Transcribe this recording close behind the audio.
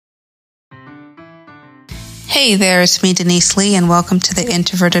Hey there, it's me, Denise Lee, and welcome to the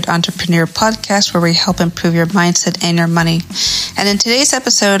Introverted Entrepreneur Podcast, where we help improve your mindset and your money. And in today's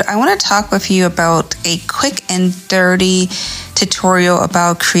episode, I want to talk with you about a quick and dirty tutorial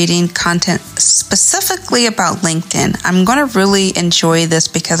about creating content specifically about LinkedIn. I'm going to really enjoy this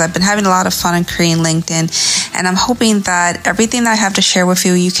because I've been having a lot of fun in creating LinkedIn, and I'm hoping that everything that I have to share with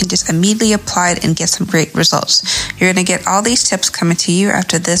you, you can just immediately apply it and get some great results. You're going to get all these tips coming to you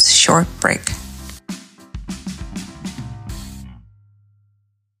after this short break.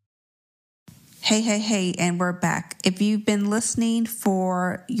 Hey, and we're back. If you've been listening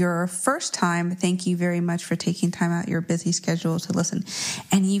for your first time, thank you very much for taking time out of your busy schedule to listen.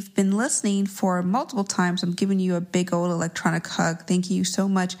 And you've been listening for multiple times, I'm giving you a big old electronic hug. Thank you so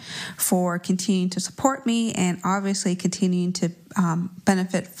much for continuing to support me and obviously continuing to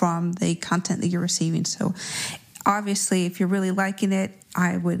benefit from the content that you're receiving. So obviously, if you're really liking it,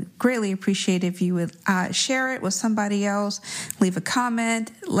 I would greatly appreciate if you would share it with somebody else, leave a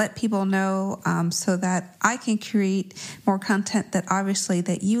comment, let people know so that I can create more content that obviously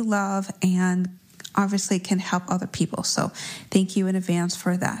that you love and obviously can help other people. So thank you in advance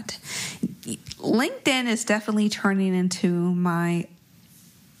for that. LinkedIn is definitely turning into my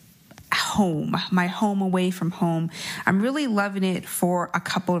home away from home. I'm really loving it for a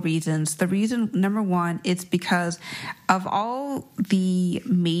couple of reasons. The reason, number one, it's because of all the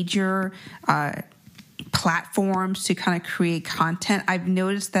major platforms to kind of create content. I've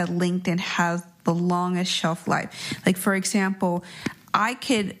noticed that LinkedIn has the longest shelf life. Like, for example, I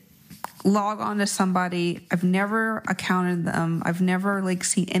could log on to somebody, I've never accounted them, I've never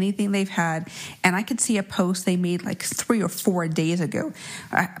seen anything they've had, and I could see a post they made 3 or 4 days ago,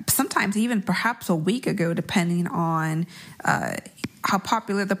 sometimes even perhaps a week ago, depending on how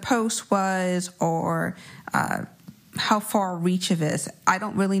popular the post was or how far reach it is. I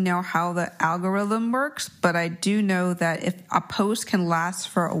don't really know how the algorithm works, but I do know that if a post can last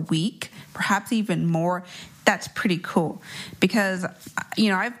for a week, perhaps even more, that's pretty cool because,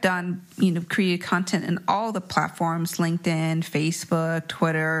 I've done, created content in all the platforms, LinkedIn, Facebook,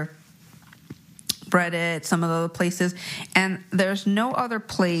 Twitter, Reddit, some of the other places. And there's no other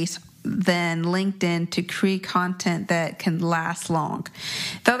place than LinkedIn to create content that can last long.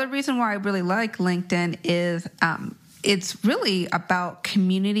 The other reason why I really like LinkedIn is, it's really about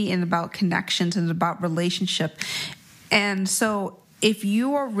community and about connections and about relationship. And so if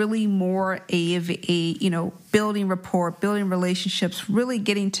you are really more building rapport, building relationships, really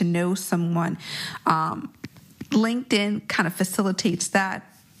getting to know someone, LinkedIn kind of facilitates that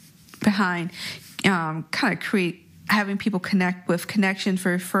behind having people connect with connections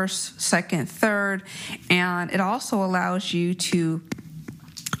for first, second, third. And it also allows you to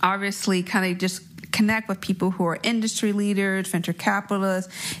obviously kind of just connect with people who are industry leaders, venture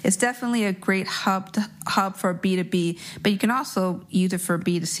capitalists. It's definitely a great hub for B2B, but you can also use it for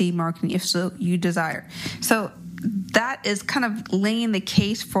B2C marketing if so you desire. So that is kind of laying the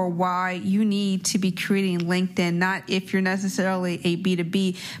case for why you need to be creating LinkedIn, not if you're necessarily a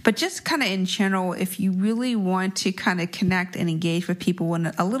B2B, but just kind of in general, if you really want to kind of connect and engage with people in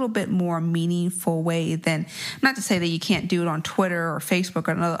a little bit more meaningful way than, not to say that you can't do it on Twitter or Facebook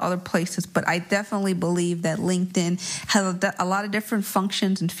or other places, but I definitely believe that LinkedIn has a lot of different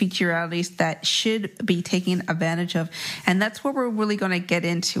functions and featurities that should be taken advantage of. And that's where we're really going to get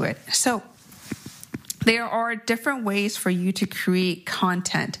into it. So there are different ways for you to create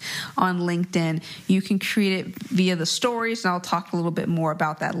content on LinkedIn. You can create it via the stories, and I'll talk a little bit more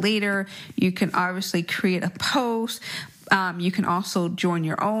about that later. You can obviously create a post. You can also join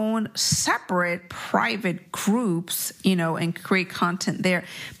your own separate private groups, and create content there.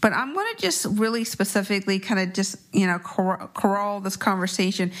 But I'm going to just really specifically kind of just, corral this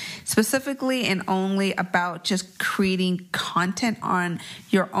conversation specifically and only about just creating content on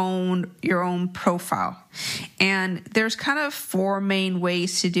your own profile. And there's kind of 4 main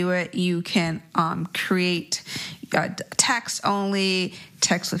ways to do it. You can create text only,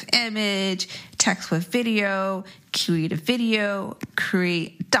 text with image, text with video, create a video,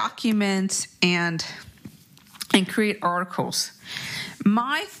 create documents, and create articles.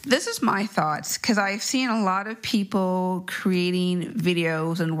 This is my thoughts, because I've seen a lot of people creating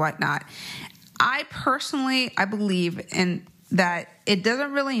videos and whatnot. I believe in that it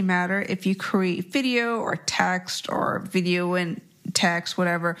doesn't really matter if you create video or text or video and text,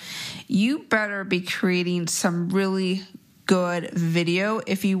 whatever. You better be creating some really good video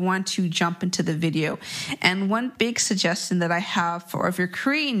if you want to jump into the video. And one big suggestion that I have for if you're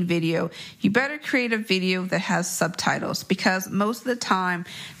creating video, you better create a video that has subtitles, because most of the time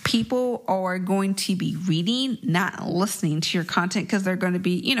people are going to be reading, not listening to your content, because they're going to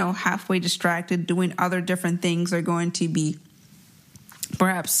be, halfway distracted doing other different things. They're going to be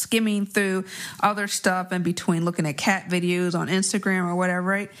perhaps skimming through other stuff in between, looking at cat videos on Instagram or whatever,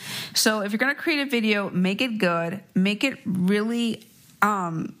 right? So if you're going to create a video, make it good, make it really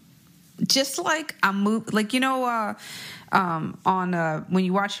just like a movie, like, when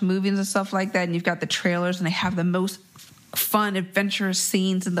you watch movies and stuff like that, and you've got the trailers and they have the most fun, adventurous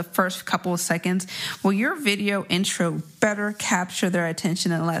scenes in the first couple of seconds. Well, your video intro better capture their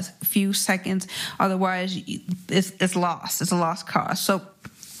attention in the last few seconds. Otherwise, it's lost. It's a lost cause. So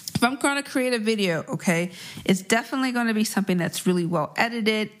if I'm going to create a video, okay, it's definitely going to be something that's really well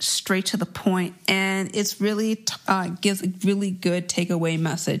edited, straight to the point, and it's really gives a really good takeaway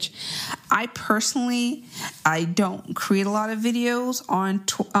message. I don't create a lot of videos on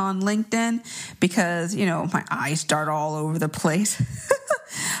LinkedIn because, my eyes dart all over the place.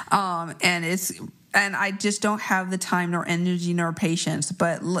 And I just don't have the time nor energy nor patience.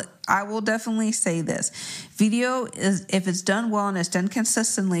 But I will definitely say this. Video is, if it's done well and it's done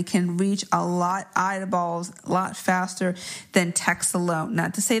consistently, can reach a lot eyeballs a lot faster than text alone.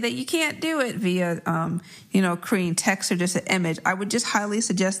 Not to say that you can't do it via, creating text or just an image. I would just highly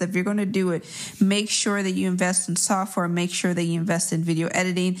suggest that if you're going to do it, make sure that you invest in software, make sure that you invest in video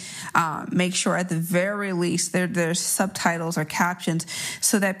editing, make sure at the very least there's subtitles or captions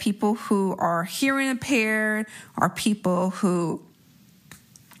so that people who are hearing impaired or people who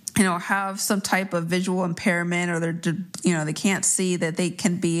have some type of visual impairment, or they can't see, that they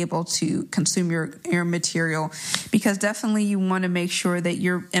can be able to consume your material, because definitely you want to make sure that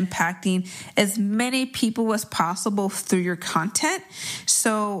you're impacting as many people as possible through your content.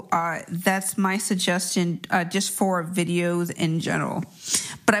 So that's my suggestion just for videos in general.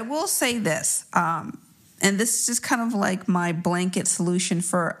 But I will say this, and this is just kind of like my blanket solution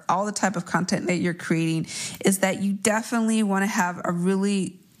for all the type of content that you're creating, is that you definitely want to have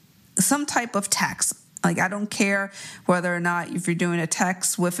some type of text. Like, I don't care whether or not if you're doing a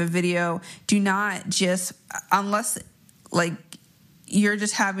text with a video, do not just, unless like you're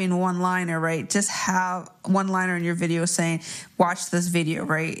just having one-liner, right? Just have one-liner in your video saying, watch this video,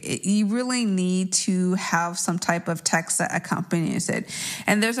 right? You really need to have some type of text that accompanies it.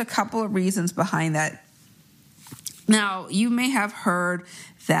 And there's a couple of reasons behind that. Now, you may have heard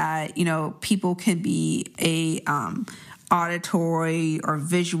that, people can be a auditory or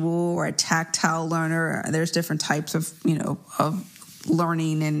visual or a tactile learner. There's different types of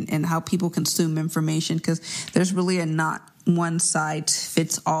learning and how people consume information, because there's really a not one size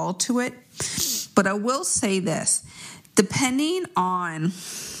fits all to it. But I will say this, depending on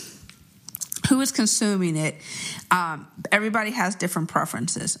who is consuming it, everybody has different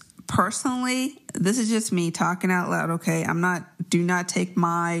preferences. Personally, this is just me talking out loud, okay? Do not take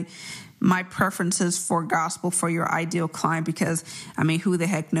my preferences for gospel for your ideal client, because who the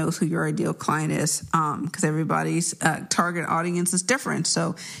heck knows who your ideal client is, because everybody's target audience is different,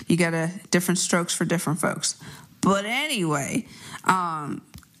 so you got different strokes for different folks. But anyway,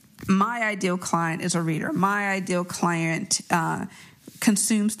 my ideal client is a reader. My ideal client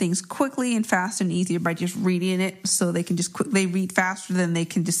consumes things quickly and fast and easier by just reading it, so they can they read faster than they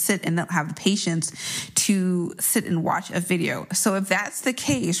can just sit and don't have the patience to sit and watch a video. So if that's the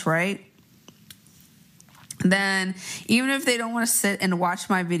case, right, then even if they don't want to sit and watch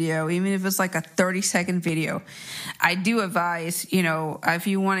my video, even if it's like a 30-second video, I do advise, if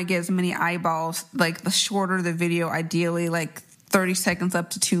you want to get as many eyeballs, like the shorter the video, ideally like 30 seconds up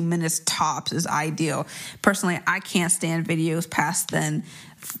to 2 minutes tops is ideal. Personally, I can't stand videos past than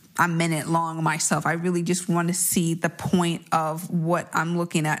a minute long myself. I really just want to see the point of what I'm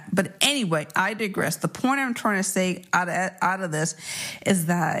looking at. But anyway, I digress. The point I'm trying to say out of this is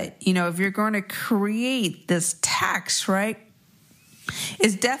that, if you're going to create this text, right,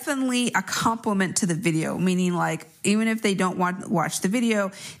 is definitely a complement to the video, meaning like even if they don't want to watch the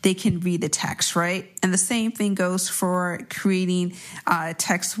video, they can read the text, right? And the same thing goes for creating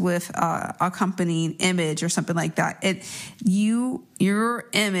text with accompanying image or something like that. Your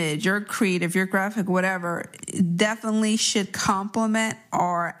image, your creative, your graphic, whatever, definitely should complement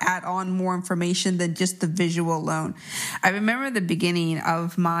or add on more information than just the visual alone. I remember the beginning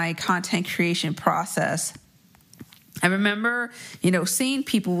of my content creation process. I remember, seeing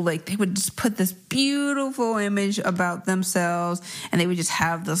people like they would just put this beautiful image about themselves and they would just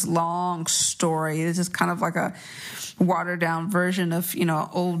have this long story. It's just kind of like a watered down version of,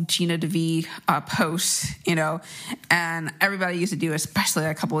 old Gina DeVee posts, and everybody used to do it, especially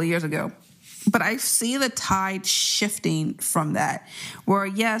a couple of years ago. But I see the tide shifting from that, where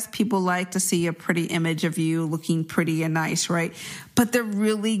yes, people like to see a pretty image of you looking pretty and nice, right? But they're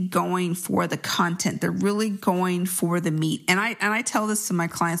really going for the content. They're really going for the meat. And I tell this to my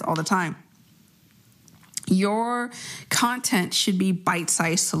clients all the time. Your content should be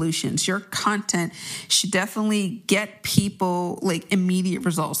bite-sized solutions. Your content should definitely get people like immediate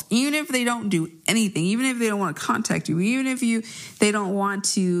results, even if they don't do anything, even if they don't want to contact you, even if they don't want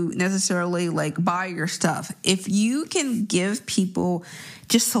to necessarily like buy your stuff. If you can give people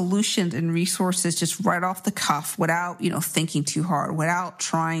just solutions and resources just right off the cuff without, thinking too hard, without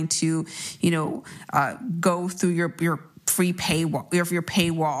trying to, go through your free paywall, or your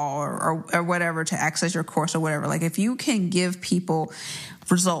paywall or whatever to access your course or whatever. Like if you can give people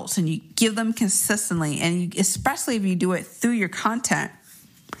results and you give them consistently, and especially if you do it through your content,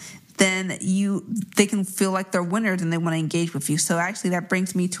 then they can feel like they're winners and they want to engage with you. So actually that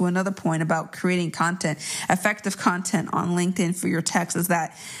brings me to another point about creating content, effective content on LinkedIn for your text, is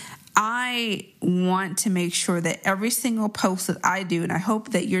that I want to make sure that every single post that I do, and I hope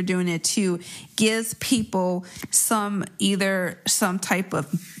that you're doing it too, gives people either some type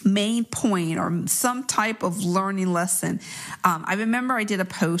of main point or some type of learning lesson. I remember I did a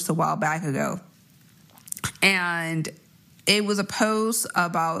post a while back ago, and it was a post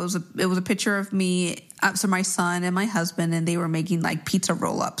about, it was a picture of me, so my son and my husband, and they were making like pizza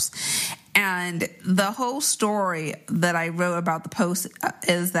roll-ups. And the whole story that I wrote about the post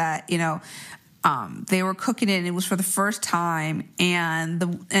is that, they were cooking it, and it was for the first time,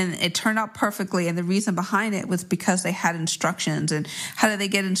 and it turned out perfectly. And the reason behind it was because they had instructions. And how did they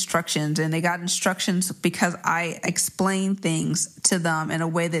get instructions? And they got instructions because I explained things to them in a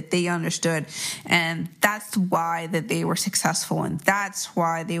way that they understood, and that's why that they were successful, and that's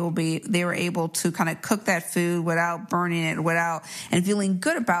why they were able to kind of cook that food without burning it, and feeling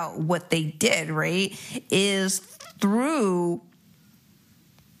good about what they did. Right, is through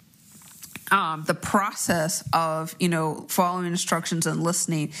the process of, following instructions and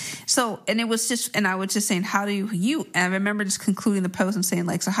listening. So, and I was just saying, how do you, and I remember just concluding the post and saying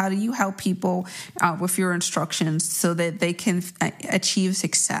like, so how do you help people with your instructions so that they can achieve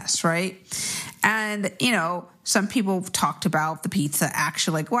success, right? And, some people talked about the pizza,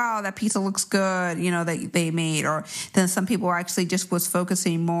 actually like, wow, that pizza looks good, that they made. Or then some people actually just was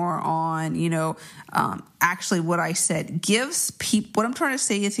focusing more on, actually what I said. What I'm trying to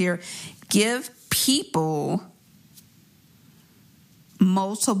say is here, give people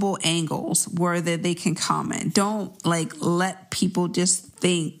multiple angles where they can comment. Don't let people just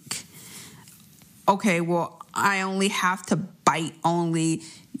think, okay, well, I only have to bite only,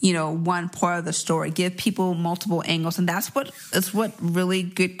 one part of the story. Give people multiple angles. And that's what really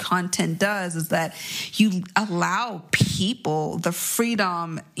good content does, is that you allow people the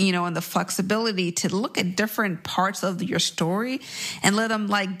freedom, and the flexibility to look at different parts of your story and let them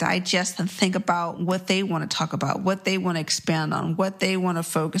digest and think about what they want to talk about, what they want to expand on, what they want to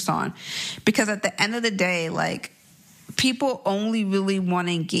focus on. Because at the end of the day, people only really want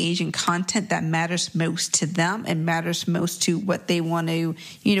to engage in content that matters most to them and matters most to what they want to,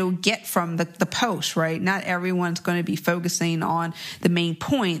 get from the post, right? Not everyone's going to be focusing on the main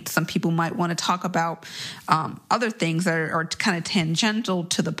point. Some people might want to talk about other things that are kind of tangential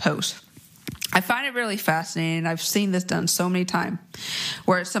to the post. I find it really fascinating. I've seen this done so many times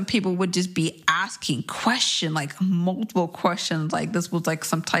where some people would just be asking questions, multiple questions. This was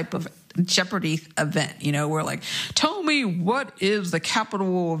some type of Jeopardy event, where tell me what is the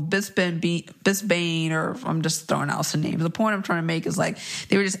capital of Bisbane, or I'm just throwing out some names. The point I'm trying to make is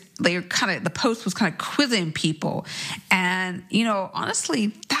the post was kind of quizzing people. And,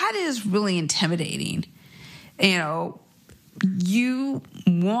 honestly, that is really intimidating. You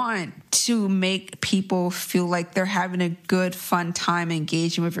want to make people feel like they're having a good, fun time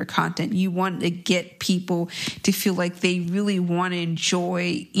engaging with your content. You want to get people to feel like they really want to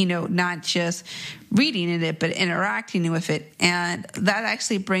enjoy, not just reading in it, but interacting with it. And that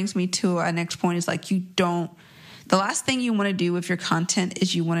actually brings me to our next point is the last thing you want to do with your content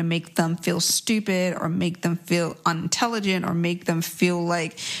is you want to make them feel stupid or make them feel unintelligent or make them feel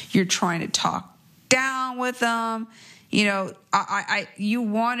like you're trying to talk down with them. You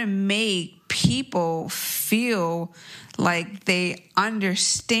want to make people feel like they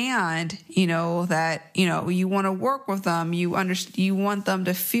understand, that, you want to work with them. You want them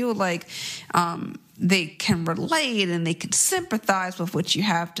to feel like, they can relate and they can sympathize with what you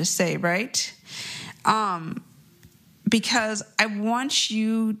have to say, right? Because I want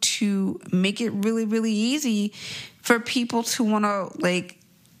you to make it really, really easy for people to want to like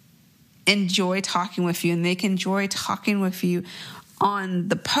enjoy talking with you, and they can enjoy talking with you on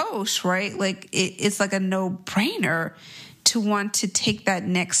the post, right? Like it's like a no-brainer to want to take that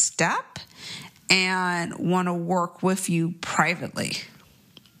next step and want to work with you privately.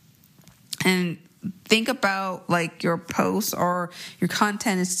 And think about like your posts or your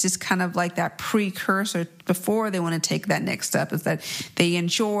content is just kind of like that precursor before they want to take that next step, is that they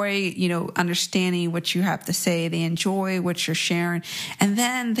enjoy, understanding what you have to say. They enjoy what you're sharing. And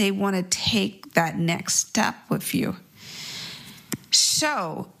then they want to take that next step with you.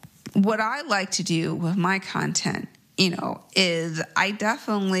 So what I like to do with my content, is I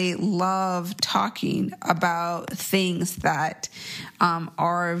definitely love talking about things that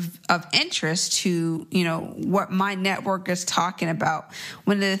are of interest to, what my network is talking about.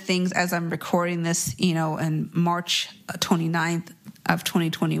 One of the things, as I'm recording this, in March 29th of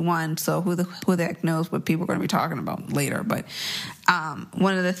 2021, so who the heck knows what people are going to be talking about later. But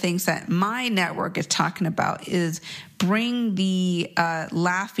one of the things that my network is talking about is bring the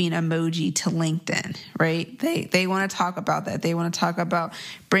laughing emoji to LinkedIn, right? They want to talk about that. They want to talk about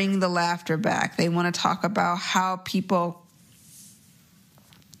bringing the laughter back. They want to talk about how people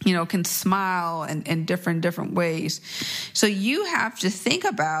can smile in different ways. So you have to think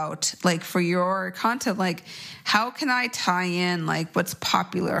about, like, for your content, like, how can I tie in, like, what's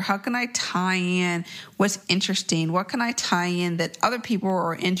popular? How can I tie in what's interesting? What can I tie in that other people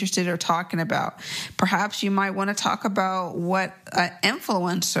are interested or talking about? Perhaps you might want to talk about what an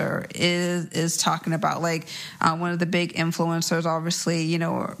influencer is talking about. Like, one of the big influencers, obviously,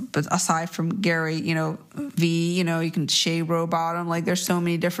 but aside from Gary, V, you can Shay Rowbottom. Like, there's so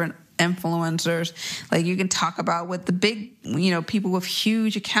many different influencers. Like, you can talk about what the big, people with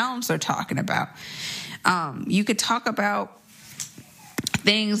huge accounts are talking about. You could talk about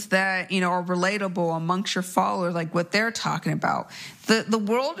things that, are relatable amongst your followers, like what they're talking about. The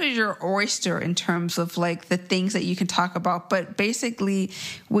world is your oyster in terms of like the things that you can talk about. But basically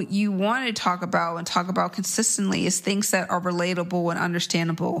what you want to talk about and talk about consistently is things that are relatable and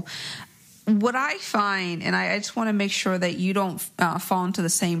understandable. What I find, and I just want to make sure that you don't fall into the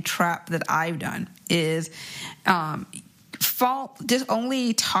same trap that I've done, is just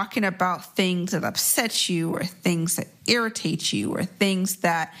only talking about things that upset you or things that irritate you or things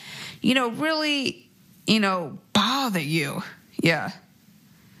that, really, bother you. Yeah.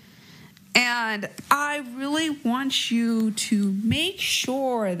 And I really want you to make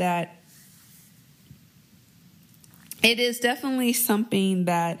sure that it is definitely something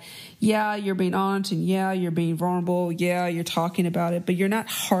that, yeah, you're being honest, and yeah, you're being vulnerable. Yeah, you're talking about it, but you're not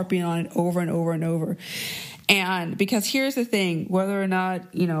harping on it over and over and over. And because here's the thing, whether or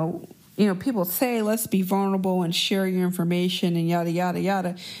not, people say, let's be vulnerable and share your information and yada, yada,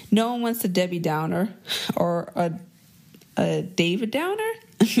 yada. No one wants a Debbie Downer or a David Downer.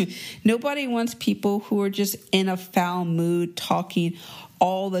 Nobody wants people who are just in a foul mood talking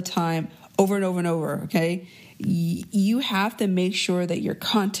all the time over and over and over, okay? You have to make sure that your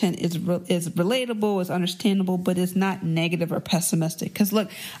content is relatable, is understandable, but is not negative or pessimistic. Because look,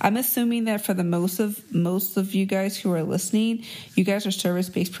 I'm assuming that for the most of you guys who are listening, you guys are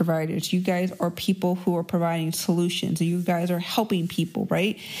service-based providers. You guys are people who are providing solutions. You guys are helping people,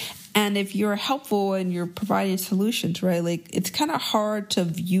 right? And if you're helpful and you're providing solutions, right, like it's kind of hard to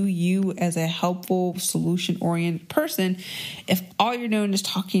view you as a helpful, solution-oriented person if all you're doing is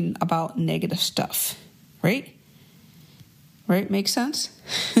talking about negative stuff. Right? Makes sense?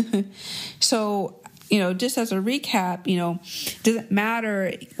 So, just as a recap, doesn't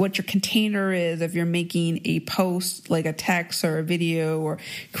matter what your container is, if you're making a post, like a text or a video, or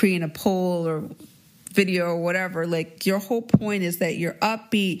creating a poll or video or whatever, like your whole point is that you're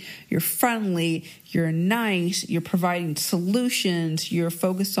upbeat, you're friendly, you're nice, you're providing solutions, you're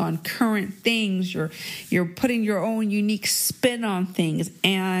focused on current things, you're putting your own unique spin on things,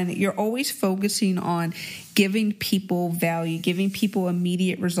 and you're always focusing on giving people value, giving people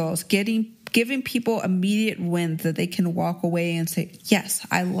immediate results, giving people immediate wins that they can walk away and say, yes,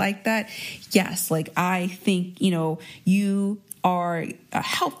 I like that. Yes, like I think, you are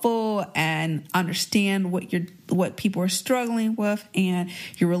helpful and understand what people are struggling with, and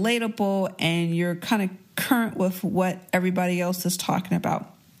you're relatable, and you're kind of current with what everybody else is talking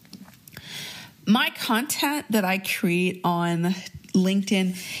about. My content that I create on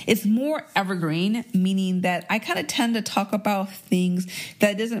LinkedIn is more evergreen, meaning that I kind of tend to talk about things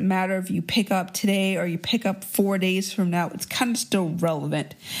that it doesn't matter if you pick up today or you pick up 4 days from now, it's kind of still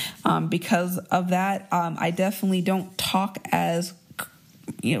relevant. Because of that, I definitely don't talk as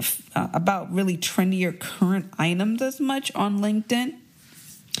about really trendy or current items as much on LinkedIn.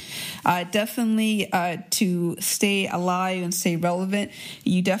 Definitely to stay alive and stay relevant,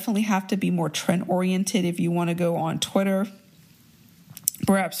 you definitely have to be more trend oriented if you want to go on Twitter,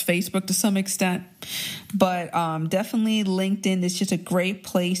 perhaps Facebook to some extent. But definitely LinkedIn is just a great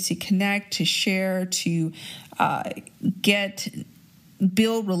place to connect, to share, to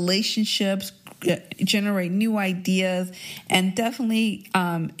build relationships, generate new ideas, and definitely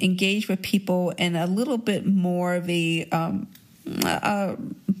engage with people in a little bit more of a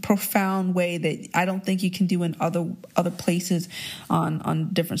profound way that I don't think you can do in other places on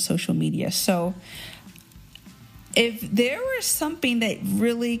different social media. So if there was something that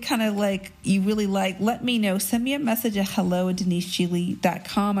really kind of like you really like, let me know. Send me a message at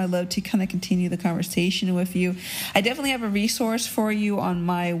hello@denisegili.com. I love to kind of continue the conversation with you. I definitely have a resource for you on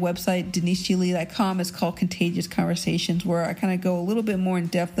my website, denisegili.com. It's called Contagious Conversations, where I kind of go a little bit more in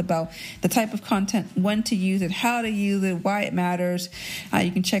depth about the type of content, when to use it, how to use it, why it matters.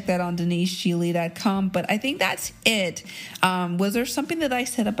 You can check that on denisegili.com. But I think that's it. Was there something that I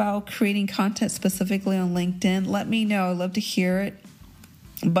said about creating content specifically on LinkedIn? Let me know. I'd love to hear it.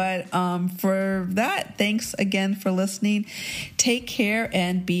 But for that, thanks again for listening. Take care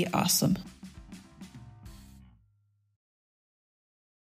and be awesome.